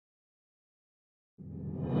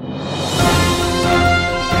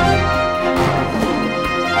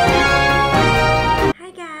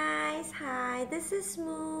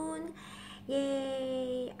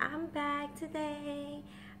Yay! I'm back today.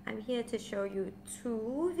 I'm here to show you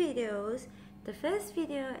two videos. The first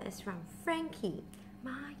video is from Frankie,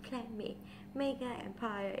 my clanmate, Mega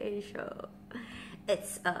Empire Asia.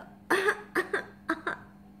 It's a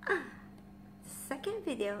second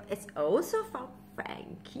video is also from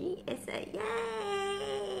Frankie. It's a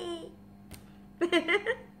yay!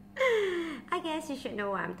 I guess you should know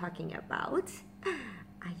what I'm talking about.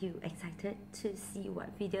 Are you excited to see what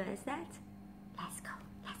video is that? Let's go,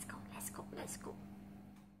 let's go, let's go, let's go.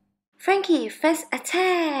 Frankie first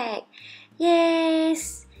attack.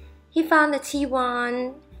 Yes, he found the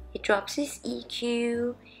T1. He drops his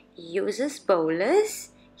EQ. He uses bowlers,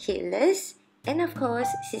 healers, and of course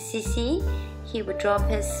CC. He would drop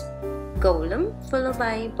his golem followed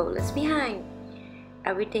by bowlers behind.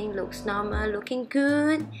 Everything looks normal, looking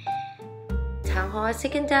good. Town Hall is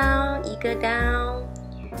taken down, Eagle down.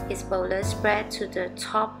 His bowler spread to the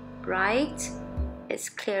top right. It's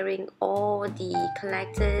clearing all the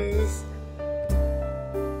collectors.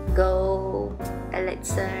 Gold,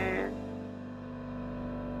 elixir.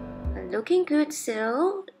 Looking good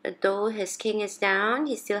still. Though his king is down,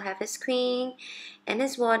 he still have his queen and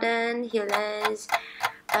his warden, healers.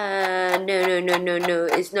 No,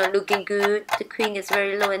 it's not looking good. The queen is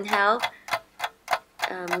very low in health.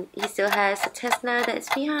 He still has a Tesla that's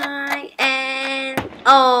behind, and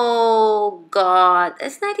oh god,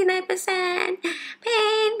 it's 99%.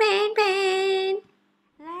 Pain.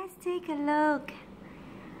 Let's take a look.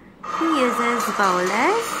 He uses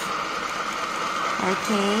bowlers.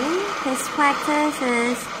 Okay, his practice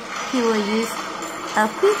is he will use a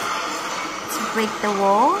quick to break the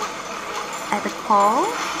wall at the pole,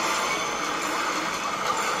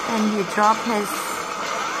 and he drop his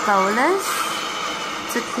bowlers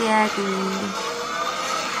to clear the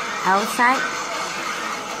outside.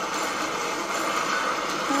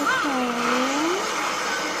 Okay,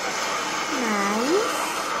 nice.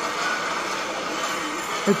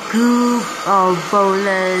 A group of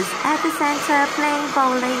bowlers at the center playing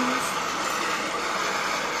bowling.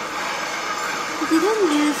 He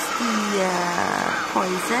didn't use the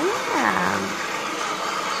poison.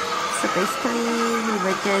 So basically, he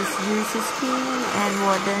would just use his king and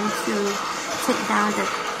warden to take down the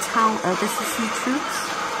town of the CC troops.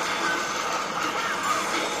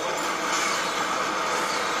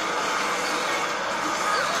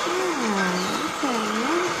 Okay,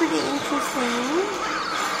 pretty interesting.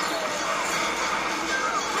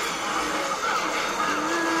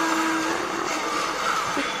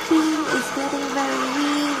 The king is getting very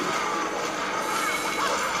weak.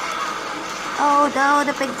 Oh no,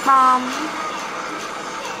 the big bomb.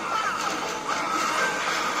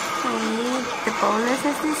 The bowlers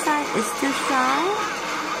as this side is still strong.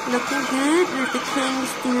 Looking good with the king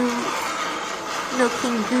still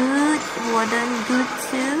looking good. Warden good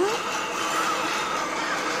too.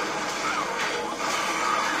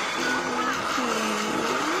 Okay.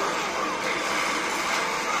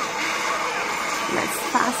 Let's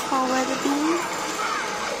fast forward a bit.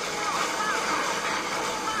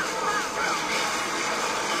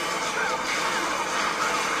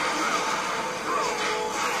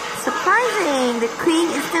 Surprising! The queen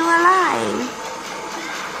is still alive.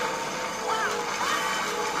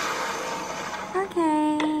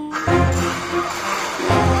 Okay.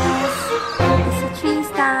 Yes, it's a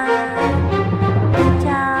 3-star. Good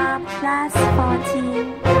job.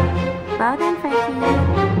 +14. Well done, Frankie.